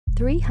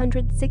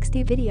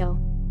360 video.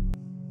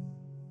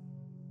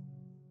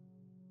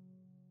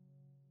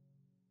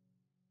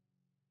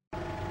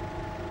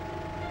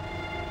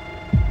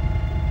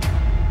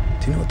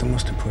 Do you know what the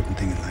most important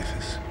thing in life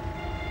is?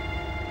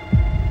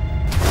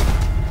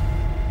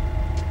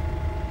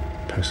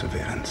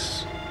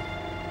 Perseverance.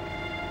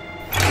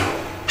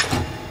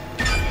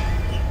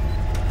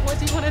 What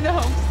do you want to know?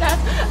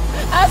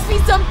 Ask me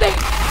something!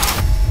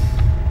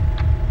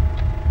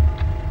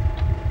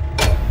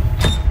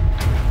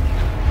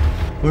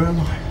 Where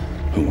am I?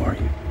 Who are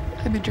you?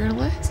 I'm a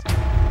journalist.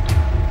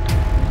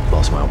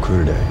 Lost my whole crew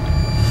today.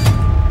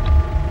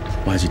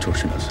 Why is he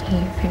torturing us? He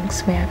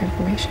thinks we have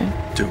information.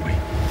 Do we?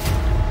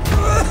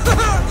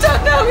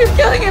 Don't know! You're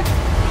killing him!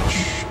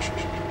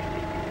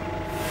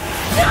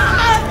 No!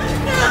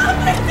 No!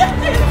 My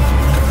dad!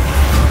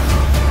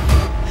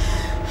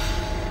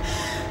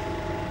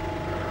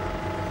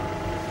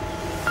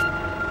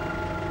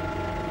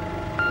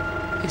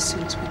 As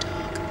soon as we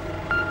talk,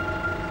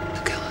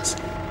 he'll kill us.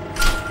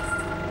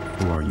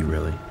 Who are you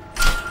really?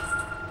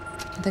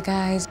 The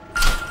guys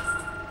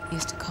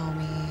used to call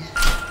me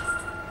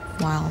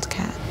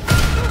WILDCAT.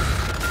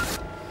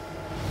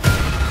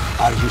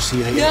 Are you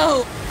CIA?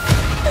 No!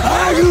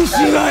 Are you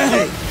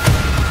CIA?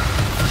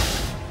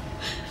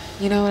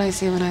 You know what I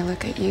see when I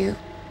look at you?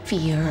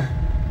 Fear.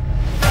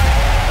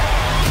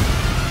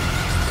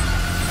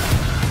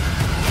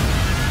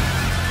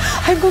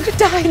 I'm going to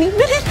die any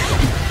minute!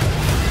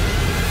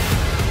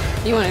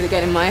 You wanted to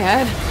get in my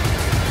head.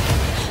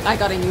 I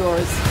got in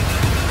yours.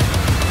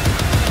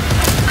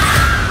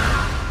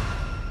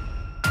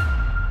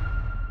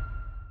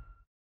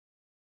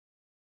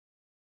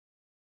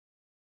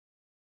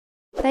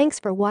 Thanks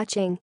for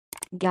watching,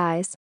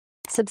 guys.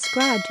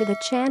 Subscribe to the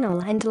channel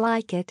and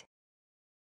like it.